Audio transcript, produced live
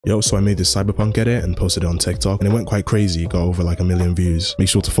Yo, so I made this cyberpunk edit and posted it on TikTok, and it went quite crazy. It got over like 1 million views. Make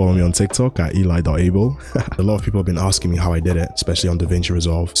sure to follow me on TikTok at eli.able. A lot of people have been asking me how I did it, especially on Davinci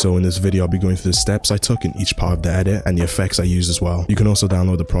Resolve. So in this video, I'll be going through the steps I took in each part of the edit and the effects I used as well. You can also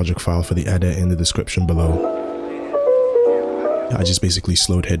download the project file for the edit in the description below. I just basically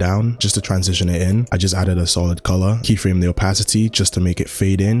slowed her down just to transition it in. I just added a solid color, keyframe the opacity just to make it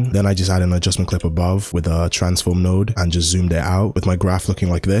fade in. Then I just added an adjustment clip above with a transform node and just zoomed it out with my graph looking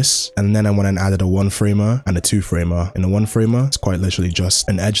like this. And then I went and added a 1-framer and a 2-framer. In a 1-framer, it's quite literally just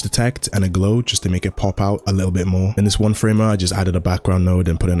an edge detect and a glow just to make it pop out a little bit more. In this 1-framer, I just added a background node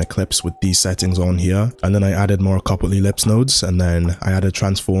and put in eclipse with these settings on here. And then I added more coupled ellipse nodes, and then I added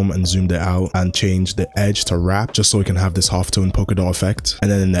transform and zoomed it out and changed the edge to wrap just so we can have this halftone polka dot effect. And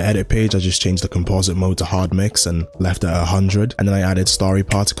then in the edit page, I just changed the composite mode to hard mix and left it at 100. And then I added starry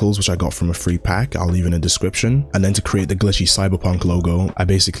particles, which I got from a free pack. I'll leave in the description. And then to create the glitchy cyberpunk logo, I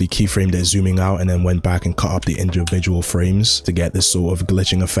basically keyframed it zooming out and then went back and cut up the individual frames to get this sort of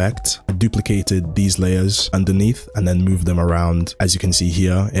glitching effect. I duplicated these layers underneath and then moved them around. As you can see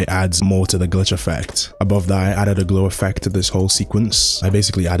here, it adds more to the glitch effect. Above that, I added a glow effect to this whole sequence. I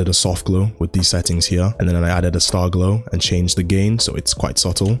basically added a soft glow with these settings here. And then I added a star glow and changed the gain so it's quite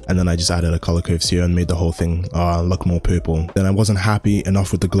subtle. And then I just added a color curves here and made the whole thing look more purple. Then I wasn't happy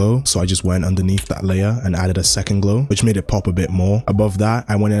enough with the glow, so I just went underneath that layer and added a second glow, which made it pop a bit more. Above that,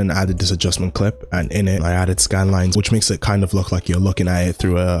 I went in and added this adjustment clip, and in it I added scan lines, which makes it kind of look like you're looking at it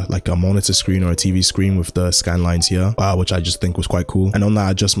through a monitor screen or a TV screen with the scan lines here, which I just think was quite cool. And on that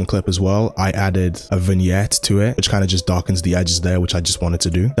adjustment clip as well, I added a vignette to it, which kind of just darkens the edges there, which I just wanted to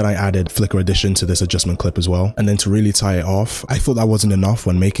do. Then I added flicker addition to this adjustment clip as well. And then to really tie it off, I thought that wasn't enough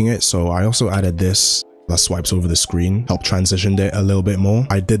when making it, so I also added this that swipes over the screen, help transition it a little bit more.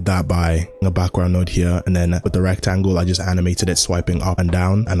 I did that by a background node here, and then with the rectangle, I just animated it swiping up and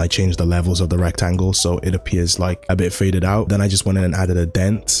down, and I changed the levels of the rectangle so it appears like a bit faded out. Then I just went in and added a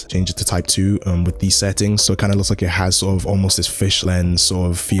dent, changed it to type 2 with these settings, so it kind of looks like it has sort of almost this fish lens sort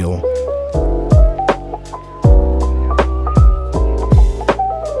of feel.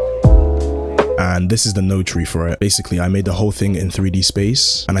 And this is the node tree for it. Basically, I made the whole thing in 3D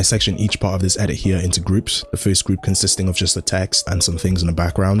space, and I sectioned each part of this edit here into groups. The first group consisting of just the text and some things in the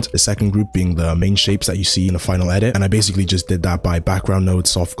background. The second group being the main shapes that you see in the final edit. And I basically just did that by background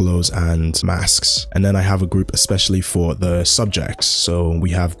nodes, soft glows, and masks. And then I have a group especially for the subjects. So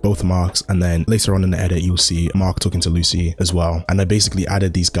we have both Marks, and then later on in the edit, you'll see Mark talking to Lucy as well. And I basically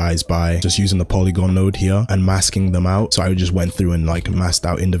added these guys by just using the polygon node here and masking them out. So I just went through and masked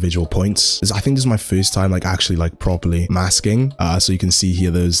out individual points. I think this is my first time actually properly masking, so you can see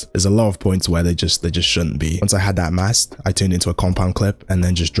here there's a lot of points where they just shouldn't be. Once I had that masked, I turned it into a compound clip and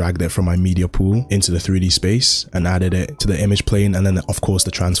then just dragged it from my media pool into the 3D space and added it to the image plane, and then of course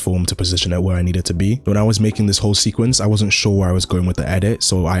the transform to position it where I needed to be. When I was making this whole sequence, I wasn't sure where I was going with the edit,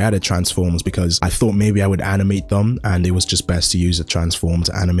 so I added transforms because I thought maybe I would animate them, and it was just best to use a transform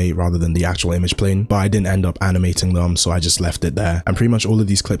to animate rather than the actual image plane. But I didn't end up animating them, so I just left it there. And pretty much all of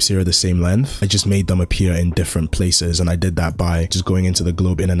these clips here are the same length. I just made them appear in different places, and I did that by just going into the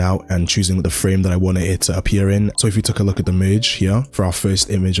globe in and out and choosing the frame that I wanted it to appear in. So if you took a look at the merge here for our first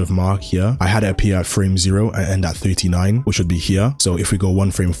image of Mark here, I had it appear at frame 0 and end at 39, which would be here. So if we go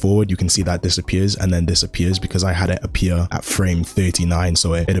 1 frame forward, you can see that disappears and then disappears because I had it appear at frame 39,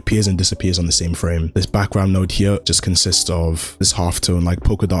 so it appears and disappears on the same frame. This background node here just consists of this halftone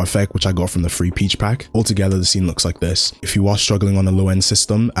polka dot effect, which I got from the free Peach pack. Altogether, the scene looks like this. If you are struggling on a low-end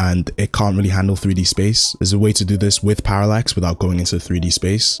system and it can't really handle 3D space, there's a way to do this with parallax without going into 3D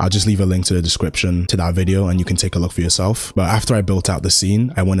space. I'll just leave a link to the description to that video and you can take a look for yourself. But after I built out the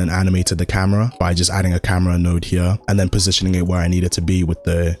scene, I went and animated the camera by just adding a camera node here and then positioning it where I need it to be with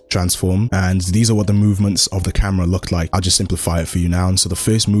the transform. And these are what the movements of the camera look like. I'll just simplify it for you now. And so the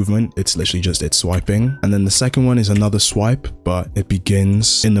first movement, it's literally just it's swiping. And then the second one is another swipe, but it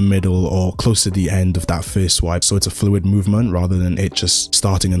begins in the middle or close to the end of that first swipe. So it's a fluid movement rather than it just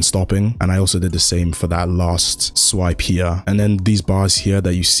starting and stopping. And I also did the same for that last swipe here. And then these bars here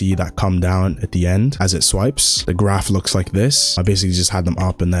that you see that come down at the end as it swipes, the graph looks like this. I basically just had them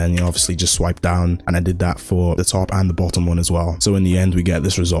up and then obviously just swipe down, and I did that for the top and the bottom one as well. So in the end we get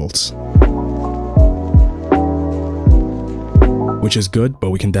this result. which is good,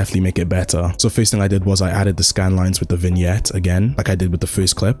 but we can definitely make it better. So first thing I did was I added the scan lines with the vignette again, like I did with the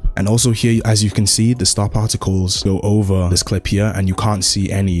first clip. And also here, as you can see, the star particles go over this clip here and you can't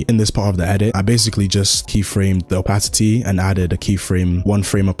see any in this part of the edit. I basically just keyframed the opacity and added a keyframe 1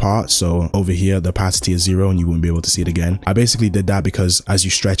 frame apart. So over here, the opacity is 0 and you wouldn't be able to see it again. I basically did that because as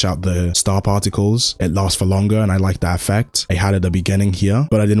you stretch out the star particles, it lasts for longer and I like that effect. I had it at the beginning here,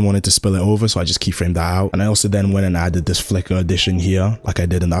 but I didn't want it to spill it over, so I just keyframed that out. And I also then went and added this flicker addition here, like I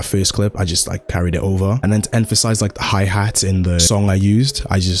did in that first clip. I just like carried it over. And then to emphasize like the hi-hats in the song I used,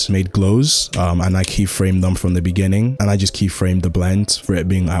 I just made glows and I keyframed them from the beginning, and I just keyframed the blend for it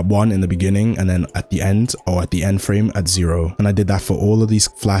being at 1 in the beginning and then at the end, or at the end frame at 0. And I did that for all of these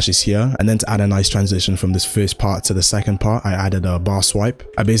flashes here. And then to add a nice transition from this first part to the second part, I added a bar swipe.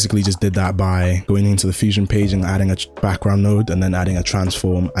 I basically just did that by going into the Fusion page and adding a background node and then adding a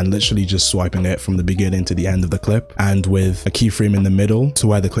transform and literally just swiping it from the beginning to the end of the clip, and with a keyframe in the middle to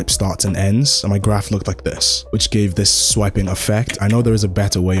where the clip starts and ends. And my graph looked like this, which gave this swiping effect. I know there is a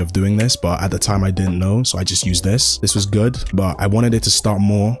better way of doing this, but at the time I didn't know, so I just used this. This was good, but I wanted it to start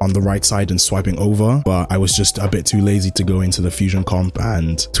more on the right side and swiping over, but I was just a bit too lazy to go into the Fusion comp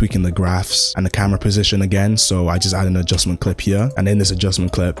and tweaking the graphs and the camera position again, so I just added an adjustment clip here. And in this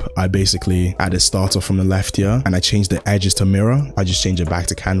adjustment clip, I basically added starter from the left here, and I changed the edges to mirror. I just changed it back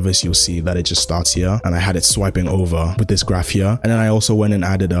to canvas. You'll see that it just starts here, and I had it swiping over with this graph here. And then I also went and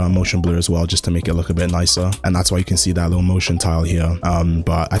added a motion blur as well, just to make it look a bit nicer, and that's why you can see that little motion tile here.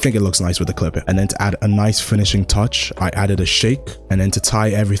 But I think it looks nice with the clip. And then to add a nice finishing touch, I added a shake, and then to tie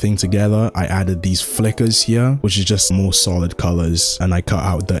everything together, I added these flickers here, which is just more solid colors, and I cut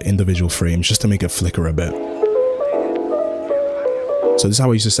out the individual frames just to make it flicker a bit. So this is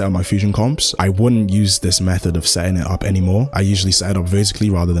how I used to set up my Fusion comps. I wouldn't use this method of setting it up anymore. I usually set it up vertically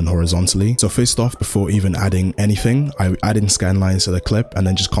rather than horizontally. So first off, before even adding anything, I added scan lines to the clip and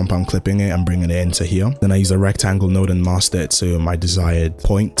then just compound clipping it and bringing it into here. Then I used a rectangle node and masked it to my desired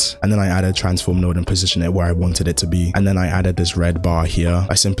point. And then I added a transform node and positioned it where I wanted it to be. And then I added this red bar here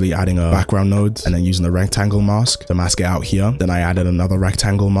by simply adding a background node and then using a rectangle mask to mask it out here. Then I added another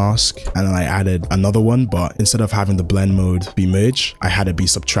rectangle mask and then I added another one, but instead of having the blend mode be merge, I had it be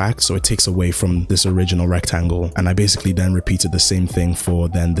subtract, so it takes away from this original rectangle. And I basically then repeated the same thing for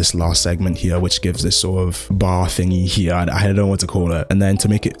then this last segment here, which gives this sort of bar thingy here. I don't know what to call it. And then to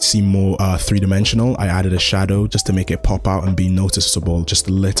make it seem more three-dimensional, I added a shadow just to make it pop out and be noticeable just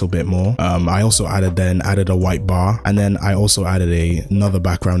a little bit more. I also added a white bar, and then I also added another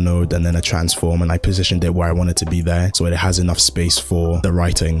background node and then a transform, and I positioned it where I wanted to be there so it has enough space for the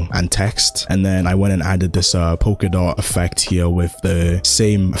writing and text. And then I went and added this polka dot effect here with the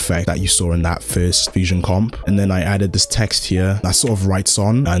same effect that you saw in that first Fusion comp. And then I added this text here that sort of writes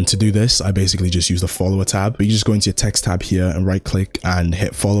on, and to do this I basically just use the follower tab. But you just go into your text tab here and right click and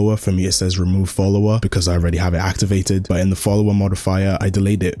hit follower. For me it says remove follower because I already have it activated, but in the follower modifier I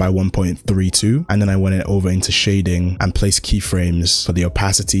delayed it by 1.32, and then I went over into shading and placed keyframes for the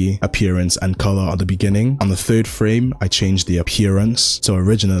opacity, appearance and color at the beginning. On the third frame I changed the appearance, so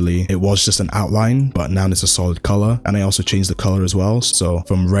originally it was just an outline but now it's a solid color, and I also changed the color as well, so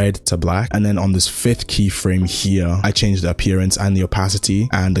from red to black. And then on this fifth keyframe here I changed the appearance and the opacity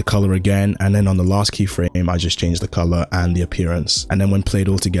and the color again, and then on the last keyframe I just changed the color and the appearance, and then when played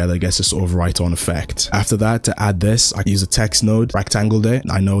all together it gets a sort of write-on effect. After that, to add this, I used a text node, rectangled it.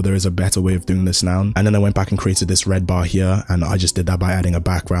 I know there is a better way of doing this now, and then I went back and created this red bar here, and I just did that by adding a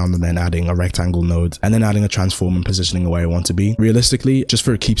background and then adding a rectangle node and then adding a transform and positioning where I want to be. Realistically, just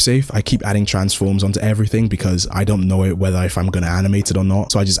for a keep safe, I keep adding transforms onto everything because I don't know whether if I'm going to animate it or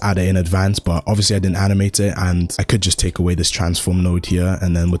not, so I just add it in advance. But obviously I didn't animate it, and I could just take away this transform node here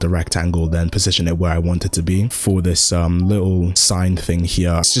and then with the rectangle then position it where I want it to be. For this little sign thing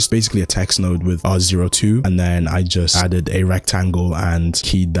here, it's just basically a text node with R02, and then I just added a rectangle and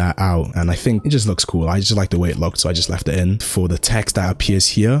keyed that out, and I think it just looks cool. I just like the way it looked, so I just left it in. For the text that appears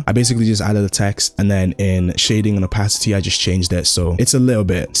here, I basically just added a text, and then in shading and opacity I just changed it so it's a little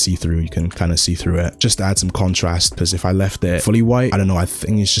bit see-through. You can kind of see through it just to add some contrast, because if I left it fully white, I don't know, I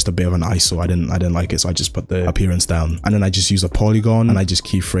think it's just a bit of an ISO. I didn't like it, so I just put the appearance down, and then I just use a polygon and I just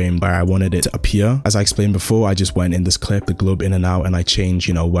keyframed where I wanted it to appear. As I explained before, I just went in this clip, the globe in and out, and I changed,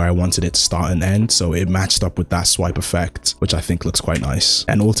 you know, where I wanted it to start and end, so it matched up with that swipe effect, which I think looks quite nice.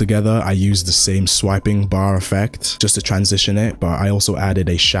 And altogether I used the same swiping bar effect just to transition it, but I also added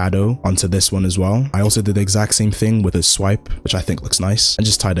a shadow onto this one as well. I also did the exact same thing with a swipe, which I think looks nice, and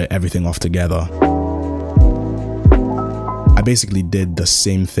just tied everything off together. I basically did the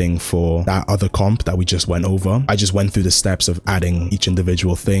same thing for that other comp that we just went over. I just went through the steps of adding each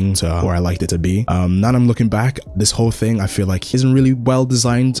individual thing to where I liked it to be. Now I'm looking back, this whole thing I feel like isn't really well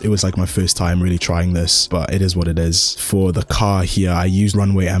designed. It was like my first time really trying this, but it is what it is. For the car here, I used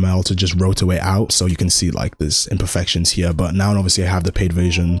Runway ML to just rotate it out, so you can see like there's imperfections here, but now obviously I have the paid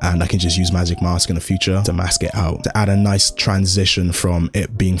version and I can just use Magic Mask in the future to mask it out, to add a nice transition from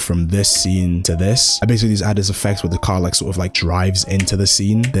it being from this scene to this. I basically just add this effect where the car like sort of like drives into the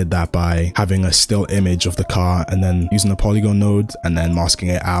scene. Did that by having a still image of the car and then using the polygon node and then masking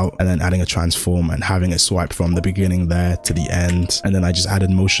it out and then adding a transform and having it swipe from the beginning there to the end. And then I just added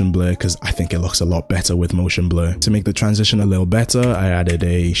motion blur because I think it looks a lot better with motion blur. To make the transition a little better, I added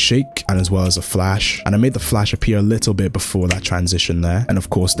a shake and as well as a flash, and I made the flash appear a little bit before that transition there. And of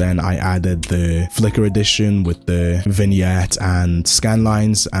course then I added the flicker edition with the vignette and scan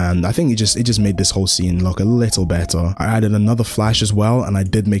lines, and I think it just made this whole scene look a little better. I added another flash as well, and I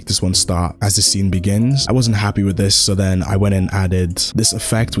did make this one start as the scene begins. I wasn't happy with this, so then I went and added this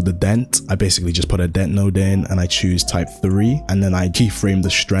effect with the dent. I basically just put a dent node in and I choose type 3, and then I keyframed the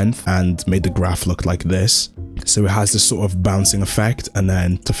strength and made the graph look like this. So it has this sort of bouncing effect, and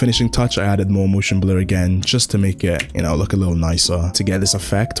then to finishing touch I added more motion blur again just to make it, you know, look a little nicer. To get this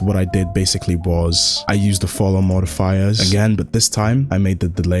effect, what I did basically was I used the follow modifiers again, but this time I made the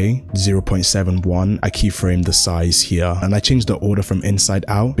delay 0.71. I keyframed the size here and I changed the order from inside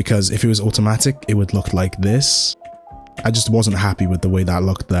out because if it was automatic it would look like this. I just wasn't happy with the way that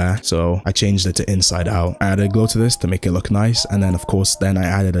looked there, so I changed it to inside out. I added glow to this to make it look nice, and then of course then I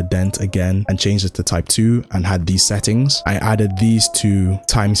added a dent again and changed it to type 2 and had these settings. I added these two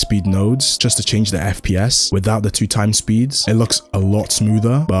time speed nodes just to change the FPS. Without the two time speeds it looks a lot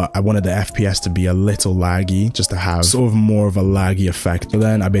smoother, but I wanted the FPS to be a little laggy just to have sort of more of a laggy effect. So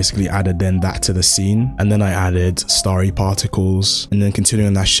then I basically added then that to the scene, and then I added starry particles, and then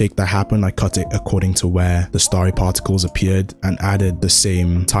continuing that shake that happened I cut it according to where the starry particles appeared and added the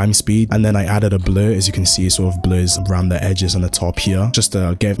same time speed. And then I added a blur, as you can see it sort of blurs around the edges on the top here just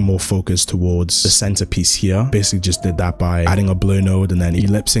to get more focus towards the centerpiece here. Basically just did that by adding a blur node and then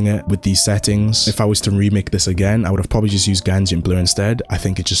ellipsing it with these settings. If I was to remake this again I would have probably just used Gaussian blur instead. I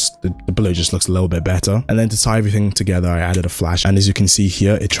think it just the blur just looks a little bit better. And then to tie everything together I added a flash, and as you can see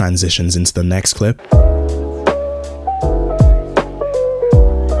here it transitions into the next clip.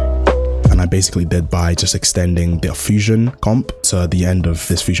 I basically did by just extending the fusion comp to the end of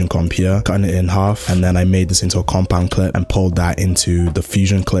this fusion comp here, cutting it in half, and then I made this into a compound clip and pulled that into the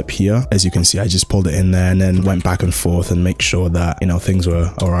fusion clip here. As you can see I just pulled it in there and then went back and forth and make sure that, you know, things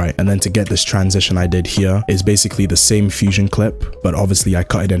were alright. And then to get this transition I did here is basically the same fusion clip, but obviously I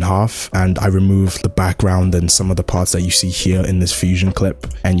cut it in half and I removed the background and some of the parts that you see here in this fusion clip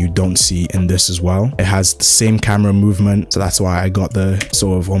and you don't see in this as well. It has the same camera movement, so that's why I got the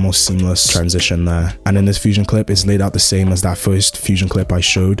sort of almost seamless transition there. And in this fusion clip it's laid out the same as that first fusion clip I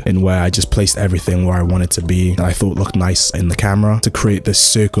showed, in where I just placed everything where I want it to be that I thought looked nice in the camera. To create this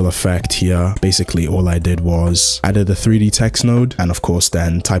circle effect here, basically all I did was added a 3D text node and of course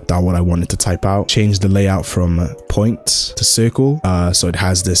then typed out what I wanted to type out, changed the layout from point to circle, so it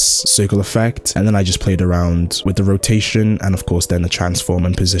has this circle effect, and then I just played around with the rotation and of course then the transform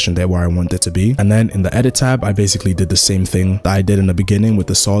and position there where I want it to be. And then in the edit tab I basically did the same thing that I did in the beginning with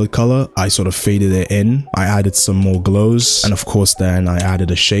the solid color. I sort of faded it in, I added some more glows, and of course then I added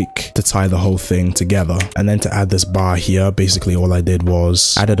a shake to tie the whole thing together. And then to add this bar here, basically all I did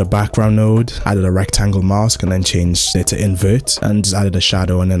was added a background node, added a rectangle mask, and then changed it to invert, and just added a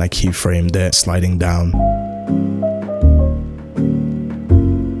shadow, and then I keyframed it sliding down.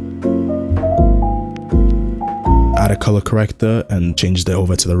 Add a color corrector and changed it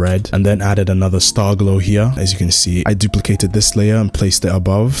over to the red, and then added another star glow here. As you can see I duplicated this layer and placed it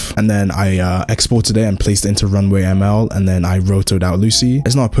above, and then I exported it and placed it into Runway ML, and then I rotoed out Lucy.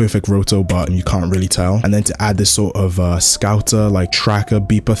 It's not a perfect roto, but you can't really tell. And then to add this sort of scouter like tracker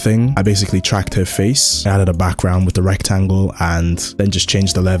beeper thing, I basically tracked her face, added a background with the rectangle, and then just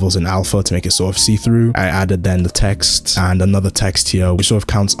changed the levels in alpha to make it sort of see-through. I added then the text and another text here which sort of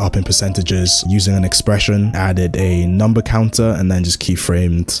counts up in percentages using an expression. Added a number counter and then just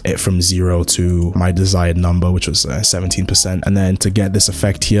keyframed it from 0 to my desired number, which was 17%. And then to get this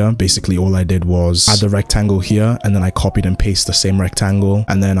effect here, basically all I did was add the rectangle here, and then I copied and pasted the same rectangle,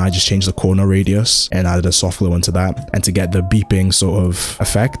 and then I just changed the corner radius and added a soft glow into that. And to get the beeping sort of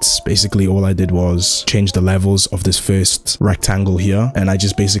effects, basically all I did was change the levels of this first rectangle here, and I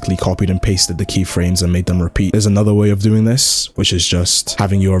just basically copied and pasted the keyframes and made them repeat. There's another way of doing this, which is just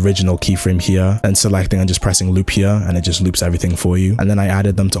having your original keyframe here and selecting and just pressing loop here here and it just loops everything for you. And then I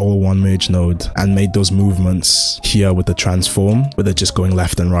added them to all one merge node and made those movements here with the transform, with it just going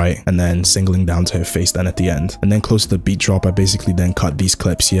left and right and then singling down to her face then at the end. And then close to the beat drop, I basically then cut these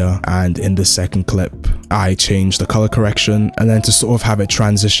clips here, and in this second clip I changed the color correction, and then to sort of have it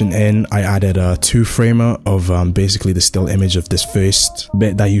transition in, I added a 2-framer of basically the still image of this first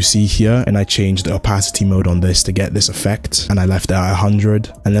bit that you see here, and I changed the opacity mode on this to get this effect, and I left it at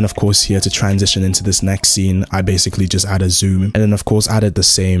 100. And then of course here to transition into this next scene, I basically just added zoom, and then of course added the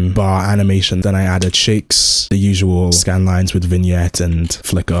same bar animation. Then I added shakes, the usual scan lines with vignette and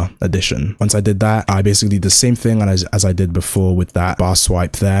flicker addition. Once I did that, I basically did the same thing as I did before with that bar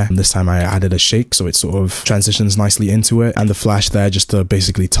swipe there. And this time I added a shake so it sort of transitions nicely into it, and the flash there just to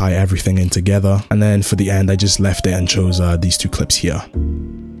basically tie everything in together. And then for the end I just left it and chose these 2 clips here.